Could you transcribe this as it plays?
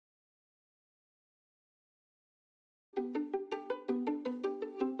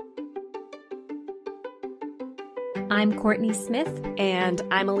I'm Courtney Smith. And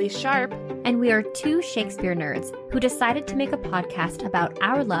I'm Elise Sharp. And we are two Shakespeare nerds who decided to make a podcast about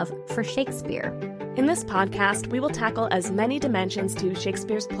our love for Shakespeare. In this podcast, we will tackle as many dimensions to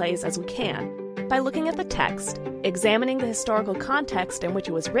Shakespeare's plays as we can by looking at the text, examining the historical context in which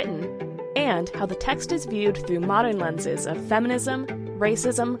it was written, and how the text is viewed through modern lenses of feminism,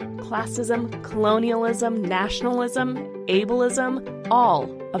 racism, classism, colonialism, nationalism, ableism,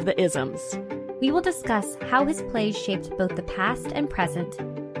 all of the isms. We will discuss how his plays shaped both the past and present,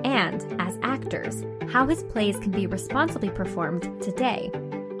 and, as actors, how his plays can be responsibly performed today.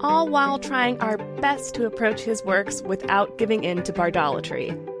 All while trying our best to approach his works without giving in to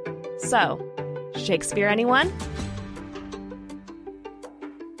bardolatry. So, Shakespeare, anyone?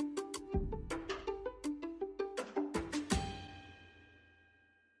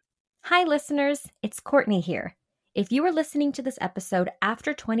 Hi, listeners. It's Courtney here. If you are listening to this episode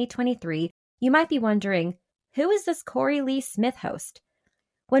after 2023, you might be wondering, who is this Corey Lee Smith host?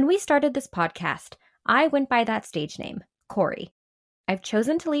 When we started this podcast, I went by that stage name, Corey. I've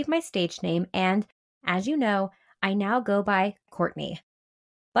chosen to leave my stage name and, as you know, I now go by Courtney.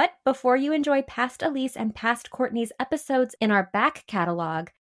 But before you enjoy past Elise and past Courtney's episodes in our back catalog,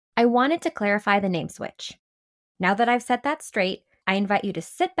 I wanted to clarify the name switch. Now that I've set that straight, I invite you to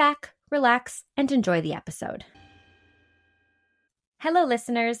sit back, relax, and enjoy the episode. Hello,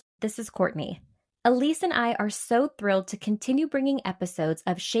 listeners. This is Courtney. Elise and I are so thrilled to continue bringing episodes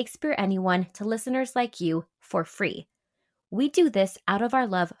of Shakespeare Anyone to listeners like you for free. We do this out of our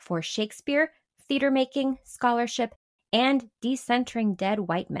love for Shakespeare, theater making, scholarship, and decentering dead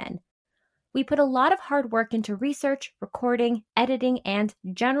white men. We put a lot of hard work into research, recording, editing, and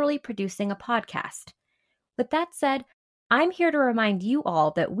generally producing a podcast. With that said, I'm here to remind you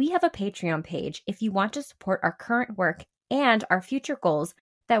all that we have a Patreon page if you want to support our current work and our future goals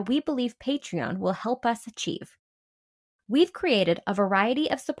that we believe Patreon will help us achieve. We've created a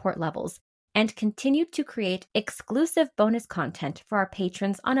variety of support levels and continue to create exclusive bonus content for our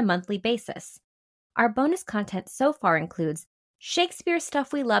patrons on a monthly basis. Our bonus content so far includes Shakespeare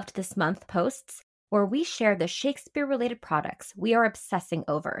Stuff We Loved This Month posts, where we share the Shakespeare-related products we are obsessing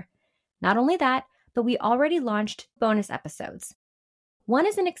over. Not only that, but we already launched bonus episodes. One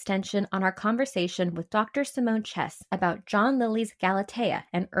is an extension on our conversation with Dr. Simone Chess about John Lilly's Galatea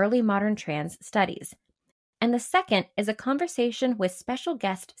and early modern trans studies. And the second is a conversation with special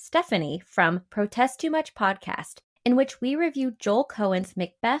guest Stephanie from Protest Too Much podcast, in which we review Joel Cohen's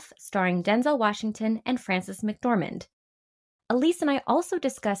Macbeth starring Denzel Washington and Frances McDormand. Elise and I also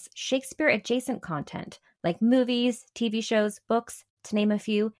discuss Shakespeare-adjacent content, like movies, TV shows, books, to name a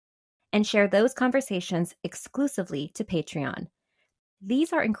few, and share those conversations exclusively to Patreon.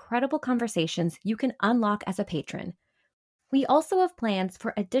 These are incredible conversations you can unlock as a patron. We also have plans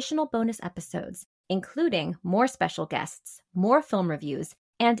for additional bonus episodes, including more special guests, more film reviews,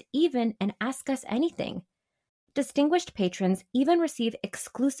 and even an Ask Us Anything. Distinguished patrons even receive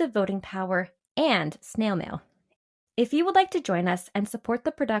exclusive voting power and snail mail. If you would like to join us and support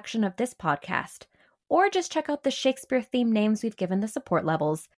the production of this podcast, or just check out the Shakespeare-themed names we've given the support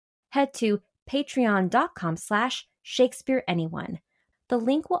levels, head to patreon.com/ShakespeareAnyone. The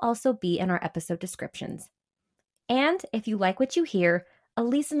link will also be in our episode descriptions. And if you like what you hear,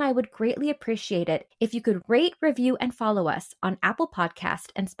 Elise and I would greatly appreciate it if you could rate, review, and follow us on Apple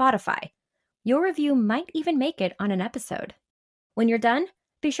Podcast and Spotify. Your review might even make it on an episode. When you're done,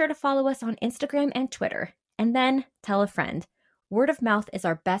 be sure to follow us on Instagram and Twitter, and then tell a friend. Word of mouth is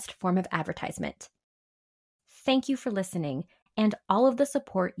our best form of advertisement. Thank you for listening and all of the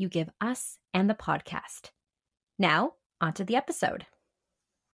support you give us and the podcast. Now, onto the episode.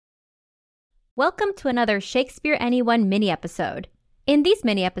 Welcome to another Shakespeare Anyone mini-episode. In these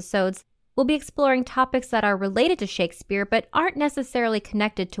mini-episodes, we'll be exploring topics that are related to Shakespeare but aren't necessarily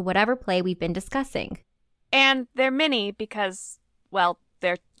connected to whatever play we've been discussing. And they're mini because, well,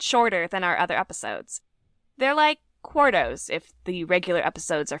 they're shorter than our other episodes. They're like quartos if the regular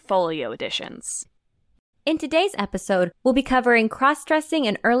episodes are folio editions. In today's episode, we'll be covering cross-dressing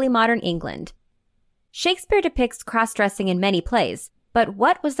in early modern England. Shakespeare depicts cross-dressing in many plays, but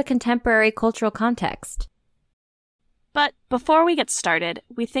what was the contemporary cultural context? But before we get started,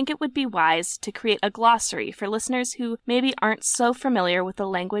 we think it would be wise to create a glossary for listeners who maybe aren't so familiar with the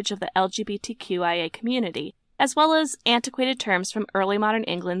language of the LGBTQIA community, as well as antiquated terms from early modern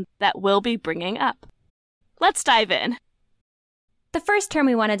England that we'll be bringing up. Let's dive in. The first term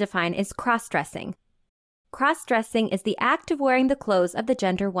we want to define is cross-dressing. Cross-dressing is the act of wearing the clothes of the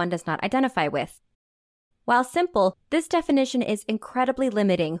gender one does not identify with. While simple, this definition is incredibly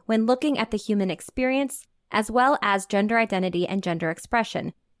limiting when looking at the human experience, as well as gender identity and gender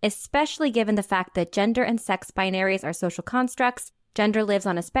expression, especially given the fact that gender and sex binaries are social constructs, gender lives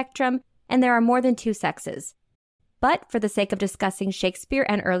on a spectrum, and there are more than two sexes. But for the sake of discussing Shakespeare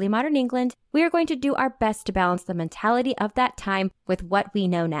and early modern England, we are going to do our best to balance the mentality of that time with what we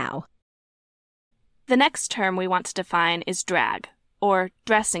know now. The next term we want to define is drag, or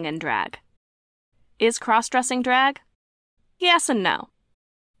dressing in drag. Is cross-dressing drag? Yes and no.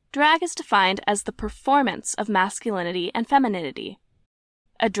 Drag is defined as the performance of masculinity and femininity.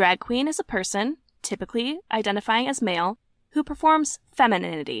 A drag queen is a person, typically identifying as male, who performs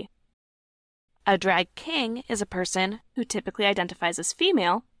femininity. A drag king is a person who typically identifies as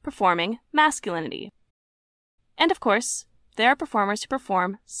female, performing masculinity. And of course, there are performers who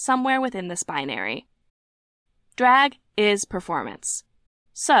perform somewhere within this binary. Drag is performance.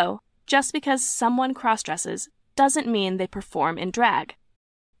 So, just because someone cross-dresses doesn't mean they perform in drag.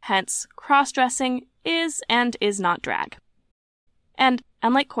 Hence, cross-dressing is and is not drag. And,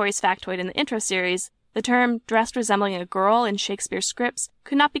 unlike Corey's factoid in the intro series, the term dressed resembling a girl in Shakespeare's scripts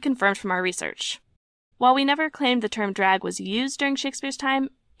could not be confirmed from our research. While we never claimed the term drag was used during Shakespeare's time,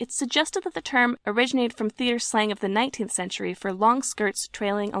 it's suggested that the term originated from theater slang of the 19th century for long skirts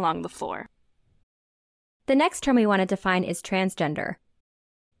trailing along the floor. The next term we want to define is transgender.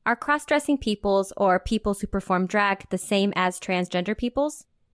 Are cross-dressing peoples or peoples who perform drag the same as transgender peoples?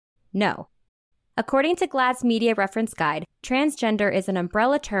 No. According to GLAAD's Media Reference Guide, transgender is an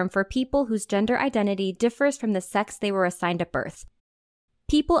umbrella term for people whose gender identity differs from the sex they were assigned at birth.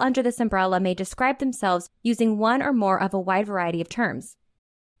 People under this umbrella may describe themselves using one or more of a wide variety of terms.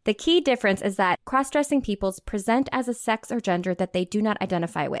 The key difference is that cross-dressing peoples present as a sex or gender that they do not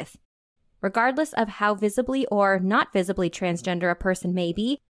identify with. Regardless of how visibly or not visibly transgender a person may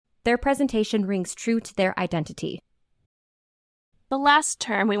be, their presentation rings true to their identity. The last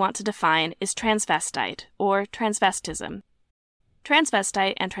term we want to define is transvestite, or transvestism.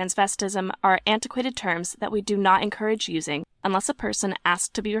 Transvestite and transvestism are antiquated terms that we do not encourage using unless a person asks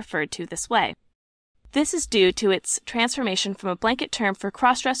to be referred to this way. This is due to its transformation from a blanket term for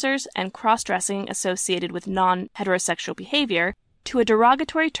cross-dressers and cross-dressing associated with non-heterosexual behavior to a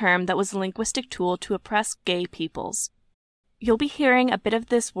derogatory term that was a linguistic tool to oppress gay peoples. You'll be hearing a bit of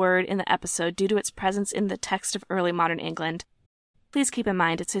this word in the episode due to its presence in the text of early modern England. Please keep in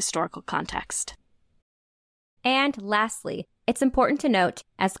mind its historical context. And lastly, it's important to note,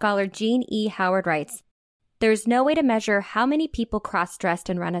 as scholar Jean E. Howard writes, there's no way to measure how many people cross-dressed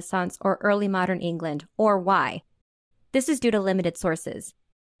in Renaissance or early modern England, or why. This is due to limited sources.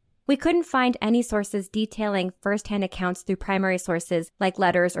 We couldn't find any sources detailing first-hand accounts through primary sources like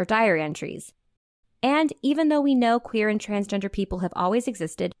letters or diary entries. And even though we know queer and transgender people have always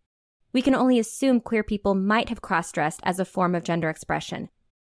existed, we can only assume queer people might have cross-dressed as a form of gender expression.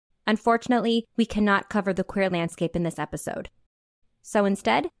 Unfortunately, we cannot cover the queer landscape in this episode. So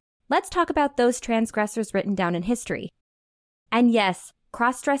instead, let's talk about those transgressors written down in history. And yes,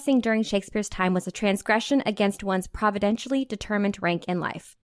 cross-dressing during Shakespeare's time was a transgression against one's providentially determined rank in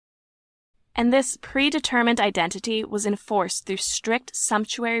life. And this predetermined identity was enforced through strict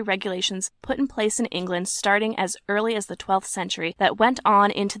sumptuary regulations put in place in England starting as early as the 12th century that went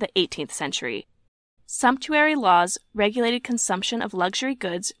on into the 18th century. Sumptuary laws regulated consumption of luxury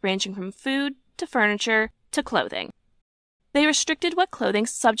goods ranging from food to furniture to clothing. They restricted what clothing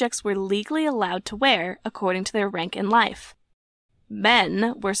subjects were legally allowed to wear according to their rank in life.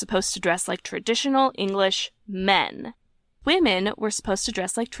 Men were supposed to dress like traditional English men. Women were supposed to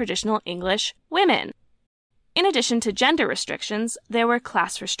dress like traditional English women. In addition to gender restrictions, there were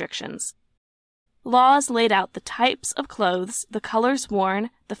class restrictions. Laws laid out the types of clothes, the colors worn,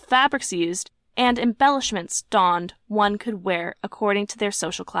 the fabrics used, and embellishments donned one could wear according to their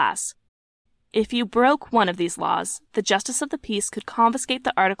social class. If you broke one of these laws, the justice of the peace could confiscate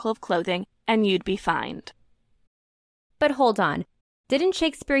the article of clothing and you'd be fined. But hold on, didn't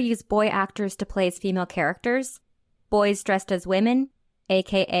Shakespeare use boy actors to play his female characters? Boys dressed as women,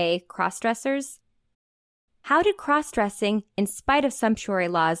 aka cross-dressers? How did cross-dressing, in spite of sumptuary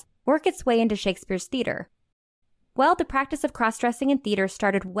laws, work its way into Shakespeare's theater? Well, the practice of cross-dressing in theater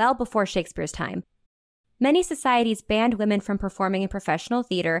started well before Shakespeare's time. Many societies banned women from performing in professional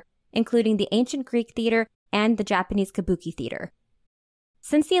theater, including the ancient Greek theater and the Japanese kabuki theater.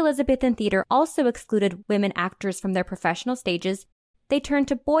 Since the Elizabethan theater also excluded women actors from their professional stages, they turned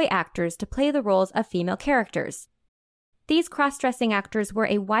to boy actors to play the roles of female characters. These cross-dressing actors were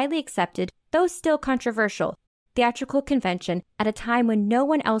a widely accepted, though still controversial, theatrical convention at a time when no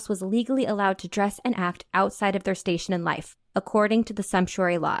one else was legally allowed to dress and act outside of their station in life, according to the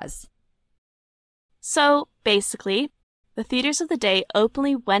sumptuary laws. So, basically, the theaters of the day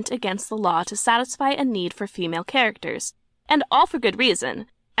openly went against the law to satisfy a need for female characters, and all for good reason.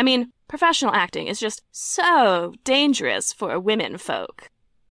 I mean, professional acting is just so dangerous for women folk.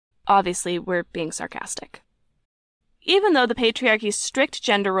 Obviously, we're being sarcastic. Even though the patriarchy's strict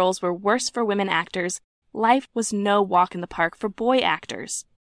gender roles were worse for women actors, life was no walk in the park for boy actors.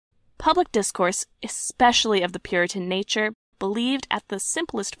 Public discourse, especially of the Puritan nature, believed at the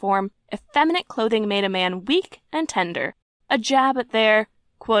simplest form, effeminate clothing made a man weak and tender, a jab at their,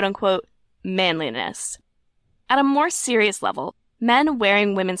 quote-unquote, manliness. At a more serious level, men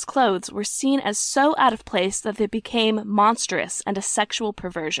wearing women's clothes were seen as so out of place that they became monstrous and a sexual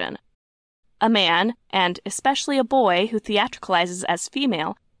perversion. A man, and especially a boy who theatricalizes as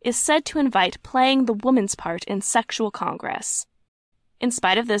female, is said to invite playing the woman's part in sexual congress. In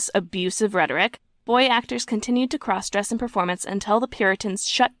spite of this abusive rhetoric, boy actors continued to cross-dress in performance until the Puritans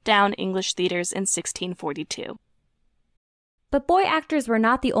shut down English theaters in 1642. But boy actors were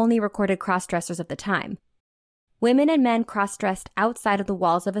not the only recorded cross-dressers of the time. Women and men cross-dressed outside of the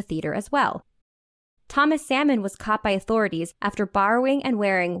walls of a theater as well. Thomas Salmon was caught by authorities after borrowing and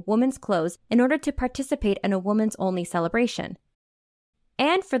wearing women's clothes in order to participate in a women's-only celebration.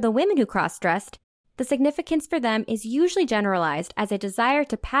 And for the women who cross-dressed, the significance for them is usually generalized as a desire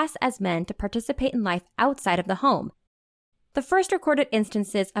to pass as men to participate in life outside of the home. The first recorded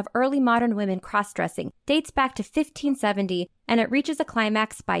instances of early modern women cross-dressing dates back to 1570, and it reaches a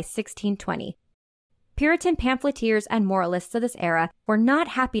climax by 1620. Puritan pamphleteers and moralists of this era were not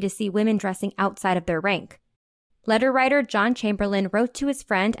happy to see women dressing outside of their rank. Letter writer John Chamberlain wrote to his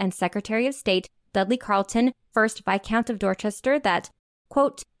friend and Secretary of State, Dudley Carleton, 1st Viscount of Dorchester, that,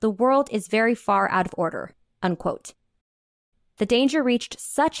 quote, "the world is very far out of order," unquote. The danger reached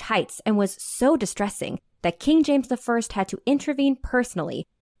such heights and was so distressing that King James I had to intervene personally,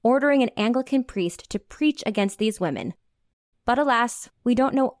 ordering an Anglican priest to preach against these women. But alas, we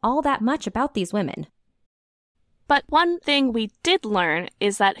don't know all that much about these women. But one thing we did learn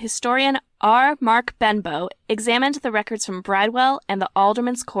is that historian R. Mark Benbow examined the records from Bridewell and the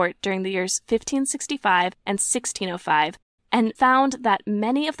Alderman's Court during the years 1565 and 1605 and found that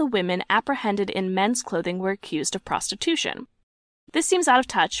many of the women apprehended in men's clothing were accused of prostitution. This seems out of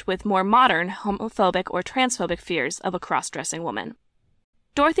touch with more modern homophobic or transphobic fears of a cross-dressing woman.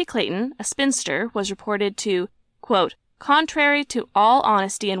 Dorothy Clayton, a spinster, was reported to, quote, "contrary to all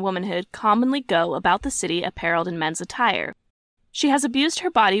honesty and womanhood commonly go about the city apparelled in men's attire. She has abused her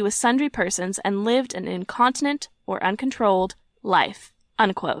body with sundry persons and lived an incontinent or uncontrolled life,"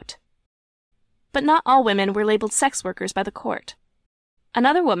 unquote. But not all women were labeled sex workers by the court.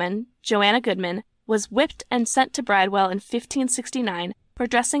 Another woman, Joanna Goodman, was whipped and sent to Bridewell in 1569 for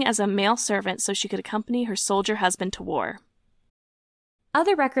dressing as a male servant so she could accompany her soldier husband to war.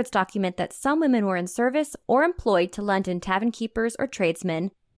 Other records document that some women were in service or employed to London tavern keepers or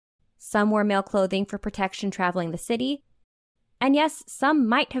tradesmen. Some wore male clothing for protection traveling the city. And yes, some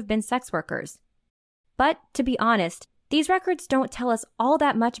might have been sex workers. But, to be honest, these records don't tell us all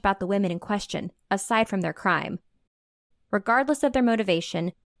that much about the women in question, aside from their crime. Regardless of their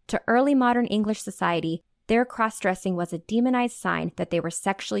motivation, to early modern English society, their cross-dressing was a demonized sign that they were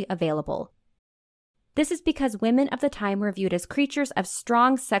sexually available. This is because women of the time were viewed as creatures of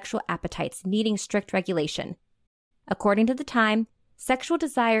strong sexual appetites needing strict regulation. According to the time, sexual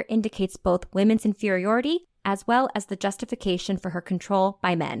desire indicates both women's inferiority as well as the justification for her control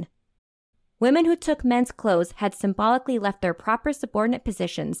by men. Women who took men's clothes had symbolically left their proper subordinate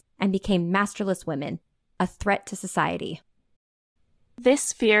positions and became masterless women, a threat to society.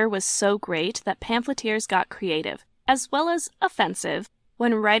 This fear was so great that pamphleteers got creative, as well as offensive,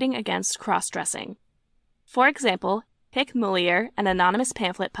 when writing against cross-dressing. For example, Hic Mulier, an anonymous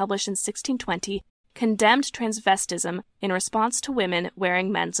pamphlet published in 1620, condemned transvestism in response to women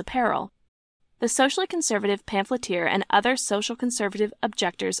wearing men's apparel. The socially conservative pamphleteer and other social conservative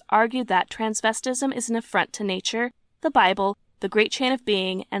objectors argued that transvestism is an affront to nature, the Bible, the great chain of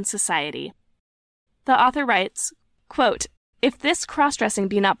being, and society. The author writes, quote, "If this cross-dressing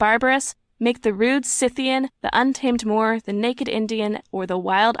be not barbarous, make the rude Scythian, the untamed Moor, the naked Indian, or the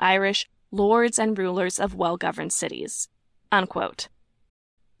wild Irish lords and rulers of well-governed cities," unquote.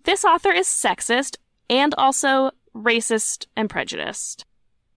 This author is sexist and also racist and prejudiced.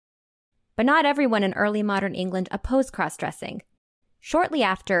 But not everyone in early modern England opposed cross-dressing. Shortly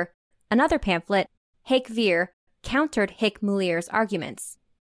after, another pamphlet, Haec Vir, countered Hic Mulier's arguments.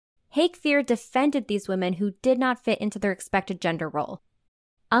 Haec Vir defended these women who did not fit into their expected gender role.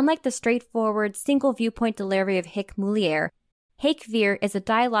 Unlike the straightforward, single-viewpoint delivery of Hic Mulier, Haec Vir is a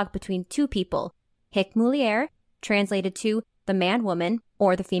dialogue between two people, Hic Mulier, translated to the man-woman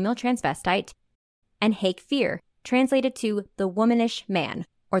or the female transvestite, and Haec Vir, translated to the womanish man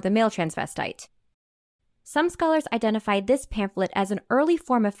or the male transvestite. Some scholars identify this pamphlet as an early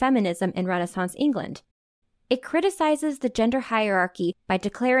form of feminism in Renaissance England. It criticizes the gender hierarchy by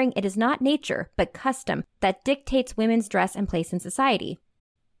declaring it is not nature, but custom that dictates women's dress and place in society.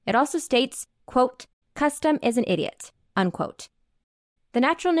 It also states, quote, "Custom is an idiot," unquote. The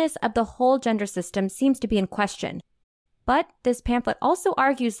naturalness of the whole gender system seems to be in question. But this pamphlet also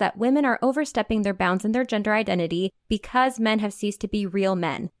argues that women are overstepping their bounds in their gender identity because men have ceased to be real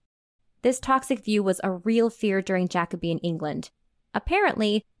men. This toxic view was a real fear during Jacobean England.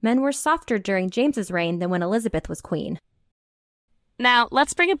 Apparently, men were softer during James's reign than when Elizabeth was queen. Now,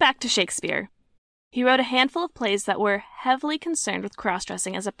 let's bring it back to Shakespeare. He wrote a handful of plays that were heavily concerned with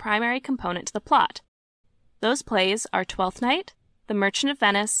cross-dressing as a primary component to the plot. Those plays are Twelfth Night, The Merchant of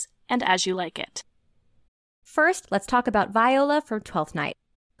Venice, and As You Like It. First, let's talk about Viola from Twelfth Night,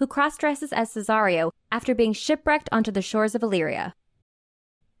 who cross-dresses as Cesario after being shipwrecked onto the shores of Illyria.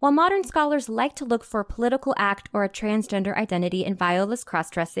 While modern scholars like to look for a political act or a transgender identity in Viola's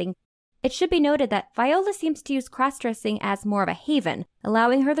cross-dressing, it should be noted that Viola seems to use cross-dressing as more of a haven,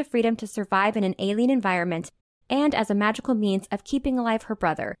 allowing her the freedom to survive in an alien environment and as a magical means of keeping alive her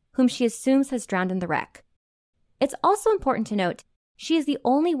brother, whom she assumes has drowned in the wreck. It's also important to note, she is the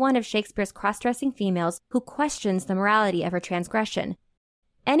only one of Shakespeare's cross-dressing females who questions the morality of her transgression.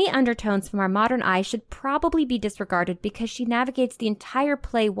 Any undertones from our modern eye should probably be disregarded because she navigates the entire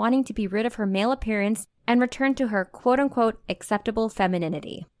play wanting to be rid of her male appearance and return to her quote-unquote acceptable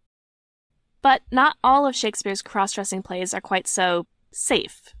femininity. But not all of Shakespeare's cross-dressing plays are quite so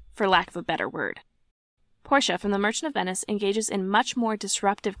safe, for lack of a better word. Portia from The Merchant of Venice engages in much more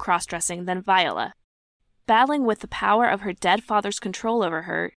disruptive cross-dressing than Viola. Battling with the power of her dead father's control over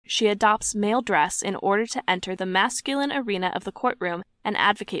her, she adopts male dress in order to enter the masculine arena of the courtroom and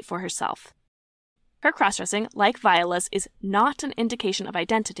advocate for herself. Her cross-dressing, like Viola's, is not an indication of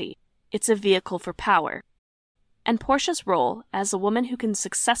identity. It's a vehicle for power. And Portia's role, as a woman who can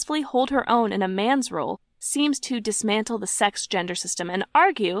successfully hold her own in a man's role, seems to dismantle the sex-gender system and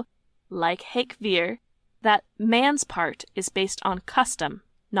argue, like Shakespeare, that man's part is based on custom,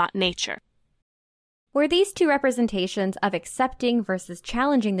 not nature. Where these two representations of accepting versus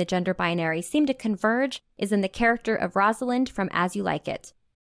challenging the gender binary seem to converge is in the character of Rosalind from As You Like It.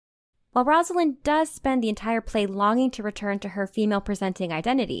 While Rosalind does spend the entire play longing to return to her female-presenting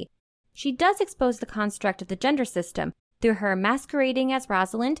identity, she does expose the construct of the gender system through her masquerading as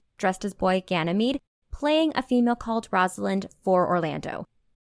Rosalind, dressed as boy Ganymede, playing a female called Rosalind for Orlando,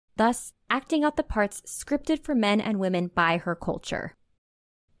 thus acting out the parts scripted for men and women by her culture.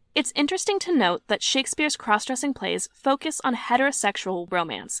 It's interesting to note that Shakespeare's cross-dressing plays focus on heterosexual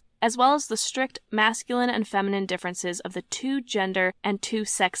romance, as well as the strict masculine and feminine differences of the two-gender and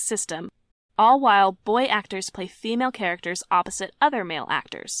two-sex system, all while boy actors play female characters opposite other male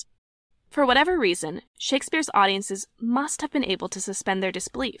actors. For whatever reason, Shakespeare's audiences must have been able to suspend their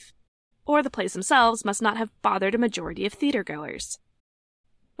disbelief, or the plays themselves must not have bothered a majority of theatergoers.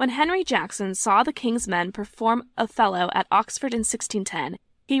 When Henry Jackson saw the King's Men perform Othello at Oxford in 1610,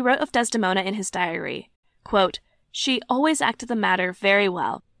 he wrote of Desdemona in his diary, quote, "She always acted the matter very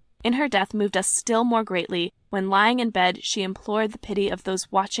well. In her death moved us still more greatly, when lying in bed she implored the pity of those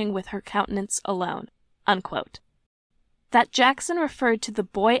watching with her countenance alone." Unquote. That Jackson referred to the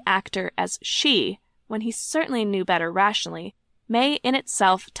boy actor as she, when he certainly knew better rationally, may in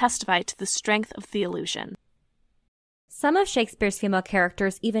itself testify to the strength of the illusion. Some of Shakespeare's female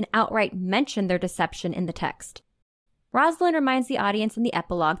characters even outright mention their deception in the text. Rosalind reminds the audience in the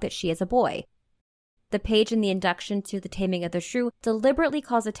epilogue that she is a boy. The page in the induction to The Taming of the Shrew deliberately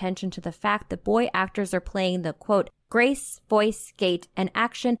calls attention to the fact that boy actors are playing the, quote, grace, voice, gait, and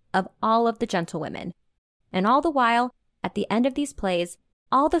action of all of the gentlewomen. And all the while, at the end of these plays,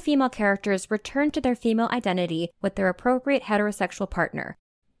 all the female characters return to their female identity with their appropriate heterosexual partner,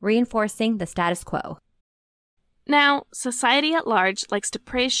 reinforcing the status quo. Now, society at large likes to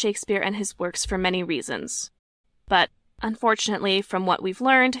praise Shakespeare and his works for many reasons. But unfortunately, from what we've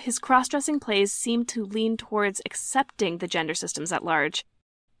learned, his cross-dressing plays seem to lean towards accepting the gender systems at large,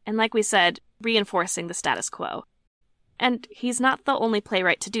 and like we said, reinforcing the status quo. And he's not the only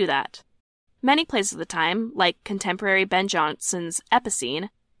playwright to do that. Many plays of the time, like contemporary Ben Jonson's Epicene,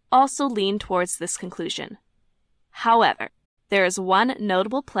 also lean towards this conclusion. However, there is one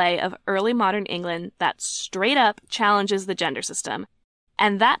notable play of early modern England that straight up challenges the gender system,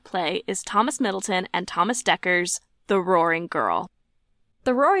 and that play is Thomas Middleton and Thomas Dekker's The Roaring Girl.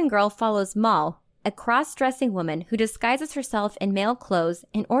 The Roaring Girl follows Moll, a cross-dressing woman who disguises herself in male clothes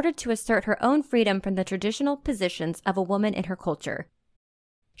in order to assert her own freedom from the traditional positions of a woman in her culture.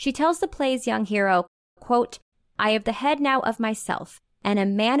 She tells the play's young hero, quote, "I have the head now of myself, and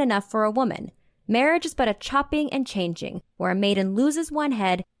am man enough for a woman. Marriage is but a chopping and changing, where a maiden loses one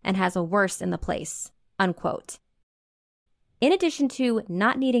head and has a worse in the place." Unquote. In addition to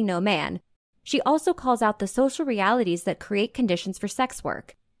not needing no man, she also calls out the social realities that create conditions for sex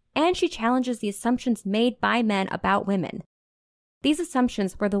work, and she challenges the assumptions made by men about women. These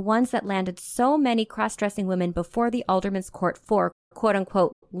assumptions were the ones that landed so many cross-dressing women before the alderman's court for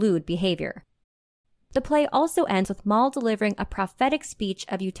quote-unquote lewd behavior. The play also ends with Moll delivering a prophetic speech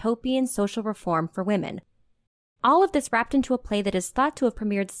of utopian social reform for women. All of this wrapped into a play that is thought to have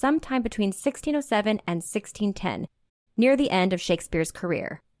premiered sometime between 1607 and 1610, near the end of Shakespeare's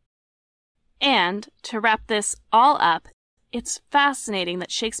career. And, to wrap this all up, it's fascinating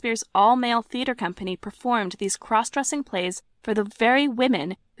that Shakespeare's all-male theater company performed these cross-dressing plays for the very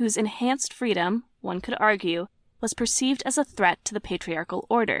women whose enhanced freedom, one could argue, was perceived as a threat to the patriarchal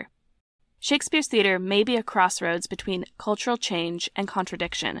order. Shakespeare's theater may be a crossroads between cultural change and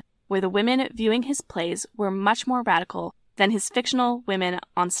contradiction, where the women viewing his plays were much more radical than his fictional women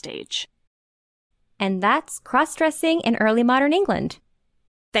on stage. And that's cross-dressing in early modern England.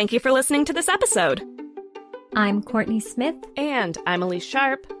 Thank you for listening to this episode. I'm Courtney Smith. And I'm Elise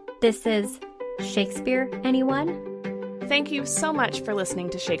Sharp. This is Shakespeare, anyone? Thank you so much for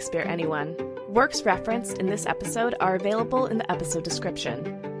listening to Shakespeare, anyone. Works referenced in this episode are available in the episode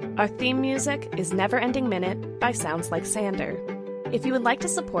description. Our theme music is Never Ending Minute by Sounds Like Sander. If you would like to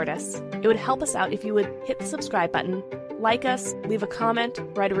support us, it would help us out if you would hit the subscribe button, like us, leave a comment,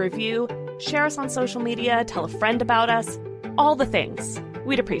 write a review, share us on social media, tell a friend about us, all the things.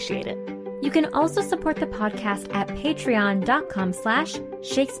 We'd appreciate it. You can also support the podcast at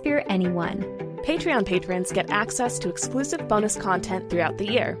patreon.com/ShakespeareAnyone. Patreon patrons get access to exclusive bonus content throughout the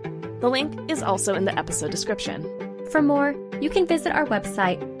year. The link is also in the episode description. For more, you can visit our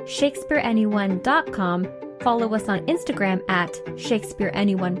website, ShakespeareAnyone.com, follow us on Instagram at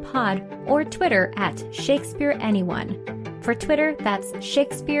ShakespeareAnyonePod, or Twitter at ShakespeareAnyone. For Twitter, that's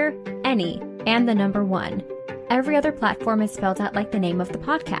Shakespeare, Any, and the number 1. Every other platform is spelled out like the name of the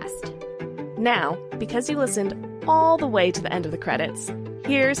podcast. Now, because you listened all the way to the end of the credits,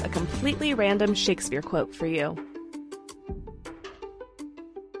 here's a completely random Shakespeare quote for you.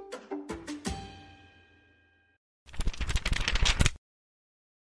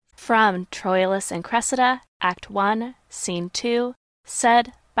 From Troilus and Cressida, Act 1, Scene 2,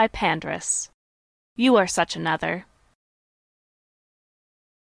 said by Pandrus. You are such another.